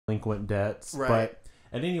delinquent debts. Right. But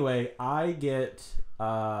and anyway, I get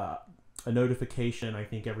a notification, I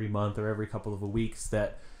think every month or every couple of weeks,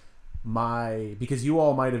 that because you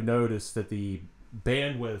all might have noticed that the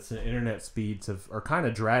bandwidths and internet speeds are kind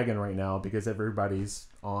of dragging right now because everybody's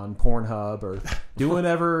on Pornhub or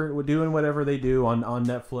doing whatever they do on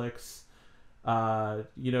Netflix.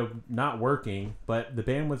 Not working, but the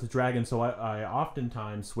bandwidth is dragging, so I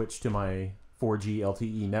oftentimes switch to my 4G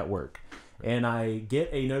LTE network, and I get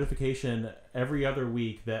a notification every other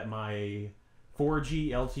week that my 4G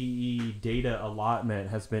LTE data allotment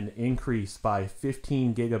has been increased by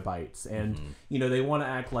 15 gigabytes, and they want to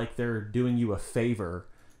act like they're doing you a favor,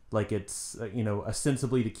 like it's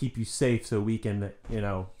ostensibly to keep you safe so we can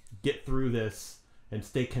get through this and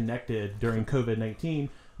stay connected during COVID-19.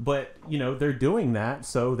 But, they're doing that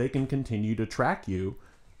so they can continue to track you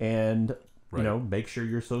and, make sure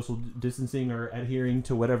you're social distancing or adhering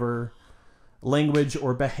to whatever language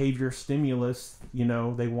or behavior stimulus,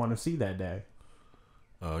 they want to see that day.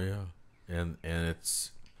 Oh, yeah. And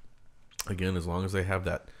it's, again, as long as they have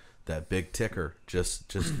that big ticker, just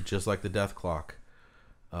like the death clock,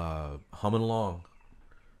 humming along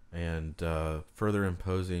and further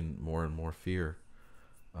imposing more and more fear,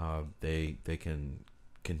 they can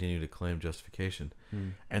continue to claim justification.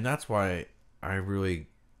 And that's why I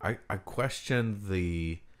question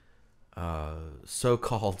the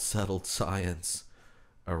so-called settled science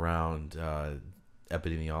around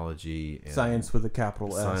epidemiology and science with a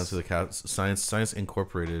capital S. Science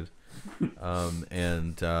Incorporated,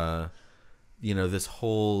 and this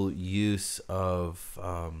whole use of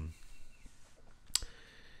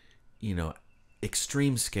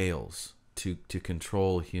extreme scales to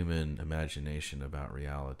control human imagination about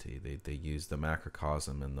reality. They use the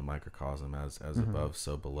macrocosm and the microcosm as above,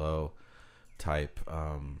 so below type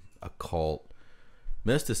occult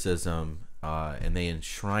mysticism, and they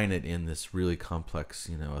enshrine it in this really complex,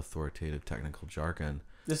 authoritative technical jargon.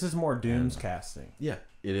 This is more doomscasting. Yeah,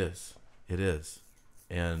 it is. It is.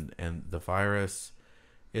 And the virus,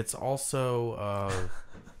 it's also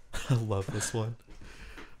I love this one.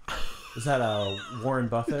 Is that Warren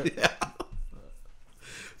Buffett? Yeah.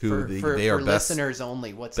 For listeners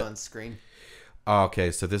only, what's on screen? Okay,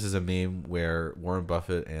 so this is a meme where Warren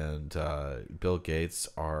Buffett and Bill Gates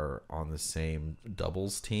are on the same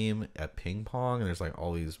doubles team at ping pong, and there's like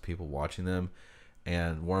all these people watching them,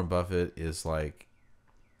 and Warren Buffett is like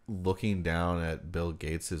looking down at Bill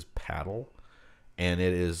Gates's paddle, and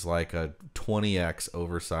it is like a 20x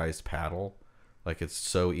oversized paddle, like it's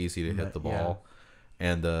so easy to hit the ball,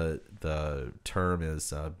 and the term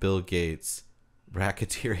is Bill Gates.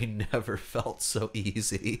 Racketeering never felt so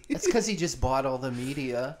easy. That's because he just bought all the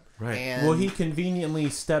media. Right. And well, he conveniently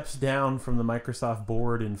steps down from the Microsoft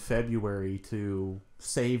board in February to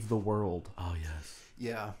save the world. Oh, yes.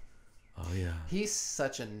 Yeah. Oh, yeah. He's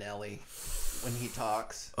such a Nelly when he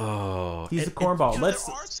talks. Oh. He's a cornball. There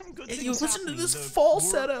are some good things listen to this The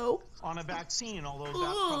falsetto. work on a vaccine, although that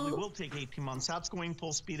probably will take 18 months. That's going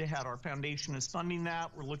full speed ahead. Our foundation is funding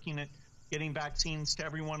that. We're looking at getting vaccines to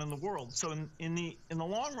everyone in the world. So in the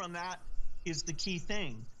long run, that is the key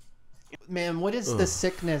thing. Man, what is the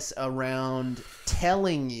sickness around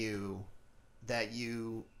telling you that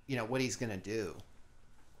what he's going to do?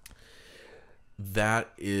 That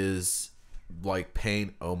is like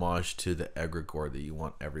paying homage to the egregore that you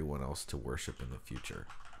want everyone else to worship in the future.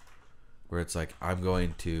 Where it's like, I'm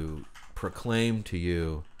going to proclaim to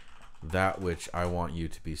you that which I want you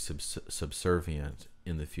to be subservient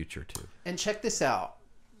in the future too. And check this out.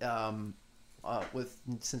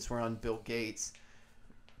 Since we're on Bill Gates,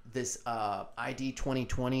 this ID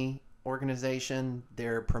 2020 organization,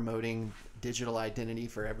 they're promoting digital identity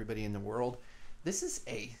for everybody in the world. This is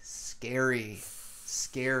a scary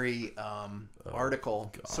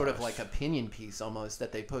article, sort of like opinion piece almost,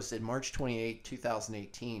 that they posted March 28,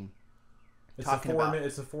 2018. It's a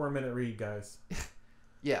 4-minute read, guys.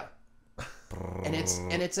 Yeah. And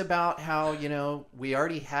it's about how, we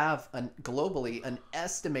already have globally an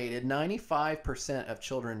estimated 95% of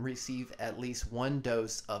children receive at least one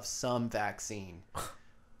dose of some vaccine.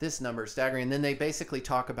 This number is staggering. And then they basically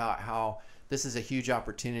talk about how this is a huge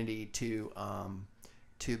opportunity to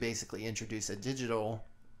basically introduce a digital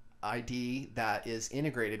ID that is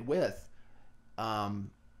integrated with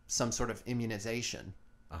some sort of immunization.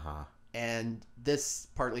 Uh-huh. And this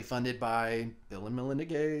partly funded by Bill and Melinda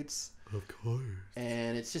Gates. Of course.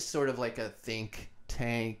 And it's just sort of like a think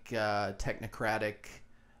tank, technocratic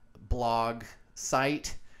blog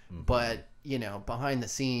site. Mm-hmm. But, behind the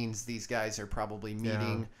scenes, these guys are probably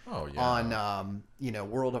meeting on,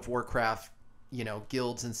 World of Warcraft,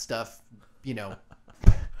 guilds and stuff,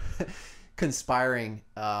 conspiring.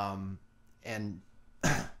 And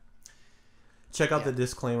check out the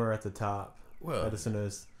disclaimer at the top. Whoa. Edison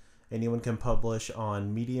is anyone can publish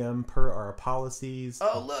on Medium per our policies.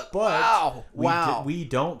 oh look, But wow. we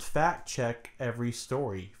don't fact check every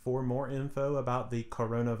story. For more info about the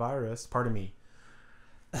coronavirus, pardon me,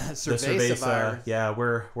 Cerveza virus. Yeah,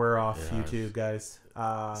 we're off YouTube, guys.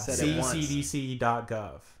 Said it once.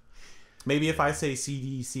 CDC.gov. Maybe if I say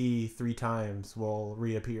CDC 3 times, we'll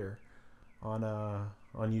reappear on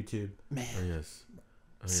YouTube. Man, Oh, yes.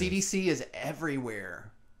 CDC is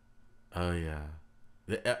everywhere. Oh, yeah.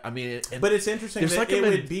 I mean, But it's interesting that like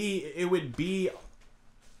it would be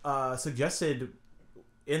suggested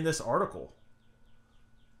in this article.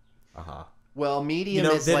 Well, Medium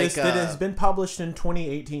is that like that has been published in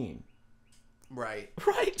 2018. right.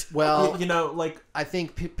 Well, Well, I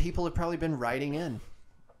think people have probably been writing in.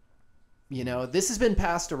 This has been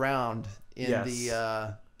passed around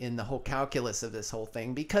in the whole calculus of this whole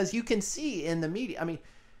thing, because you can see in the media. I mean,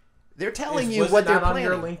 they're telling you what they're planning.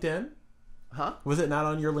 Was it not on your LinkedIn? Huh? Was it not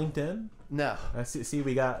on your LinkedIn? No. I see.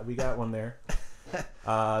 We got one there.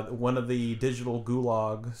 One of the digital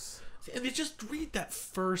gulags. And they just read that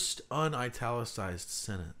first unitalicized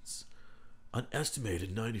sentence. An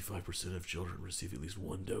estimated 95% of children receive at least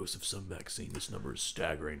one dose of some vaccine. This number is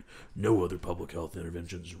staggering. No other public health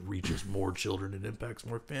interventions reaches more children and impacts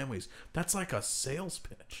more families. That's like a sales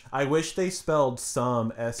pitch. I wish they spelled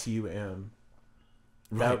some S-U-M.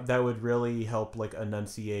 Right. That would really help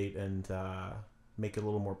enunciate and make it a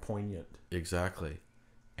little more poignant. Exactly.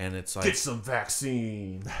 And it's like, get some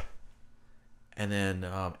vaccine. And then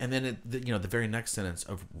the very next sentence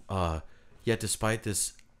of yet despite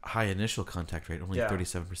this high initial contact rate, only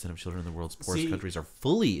 37% of children in the world's poorest countries are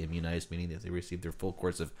fully immunized, meaning that they receive their full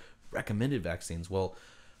course of recommended vaccines. Well,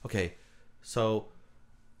 okay, so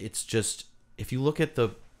it's just, if you look at the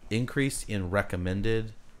increase in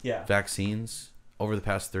recommended vaccines over the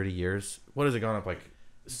past 30 years, what has it gone up, like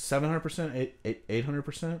 700%,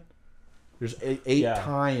 800%? There's eight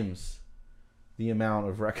times the amount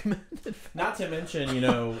of recommended. Not to mention,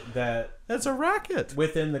 that that's a racket.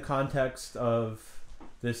 Within the context of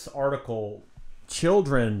this article,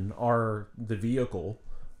 children are the vehicle,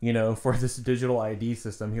 for this digital ID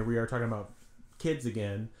system. Here we are talking about kids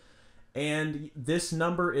again. And this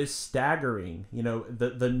number is staggering.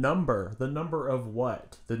 The number of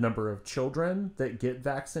what? The number of children that get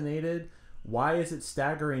vaccinated. Why is it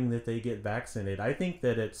staggering that they get vaccinated? I think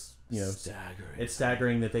that it's, staggering. It's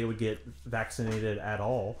staggering that they would get vaccinated at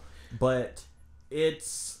all. But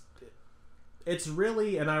it's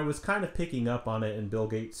really, and I was kind of picking up on it in Bill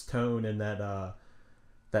Gates' tone in that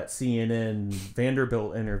CNN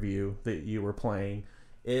Vanderbilt interview that you were playing,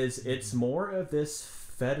 it's more of this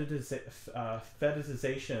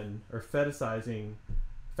fetishizing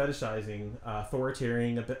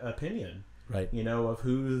authoritarian opinion. Right. Of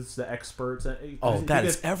who's the experts. That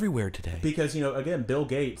is everywhere today. Because, again, Bill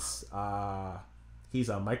Gates, he's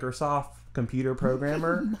a Microsoft computer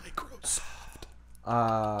programmer.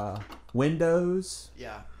 Windows.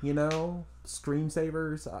 Yeah.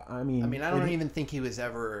 Screensavers. I don't even think he was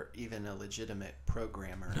ever even a legitimate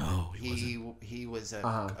programmer. No, he wasn't. He was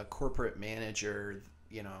a corporate manager,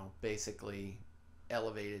 basically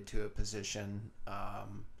elevated to a position.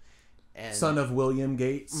 And son of William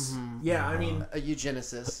Gates. Mm-hmm. Yeah, a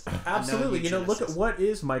eugenicist. Absolutely. Look at what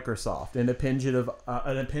is Microsoft, an appendage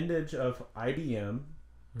of IBM,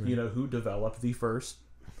 who developed the first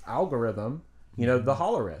algorithm, the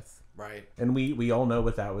Hollerith. Right. And we all know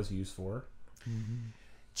what that was used for. Mm-hmm.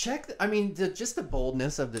 Just the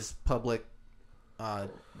boldness of this public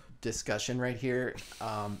discussion right here.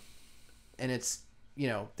 And it's,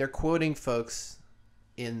 they're quoting folks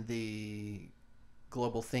in the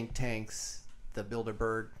global think tanks, the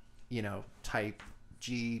Bilderberg, type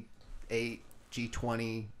G8,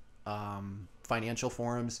 G20 financial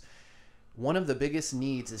forums. One of the biggest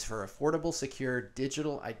needs is for affordable, secure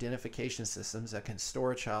digital identification systems that can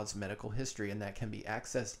store a child's medical history and that can be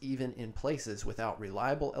accessed even in places without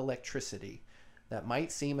reliable electricity. That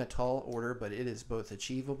might seem a tall order, but it is both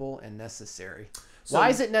achievable and necessary. So, why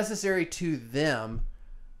is it necessary to them?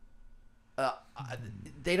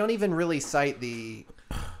 They don't even really cite the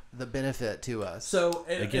benefit to us. So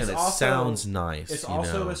again, it sounds nice. It's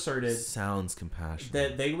also asserted, sounds compassionate,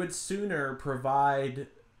 that they would sooner provide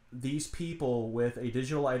these people with a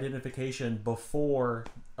digital identification before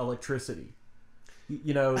electricity.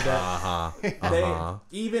 That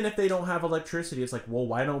even if they don't have electricity, it's like, well,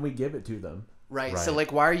 why don't we give it to them? Right. So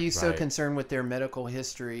why are you so concerned with their medical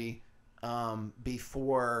history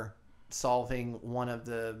before solving one of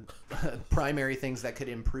the primary things that could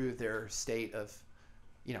improve their state of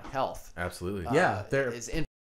health. Absolutely. Yeah, is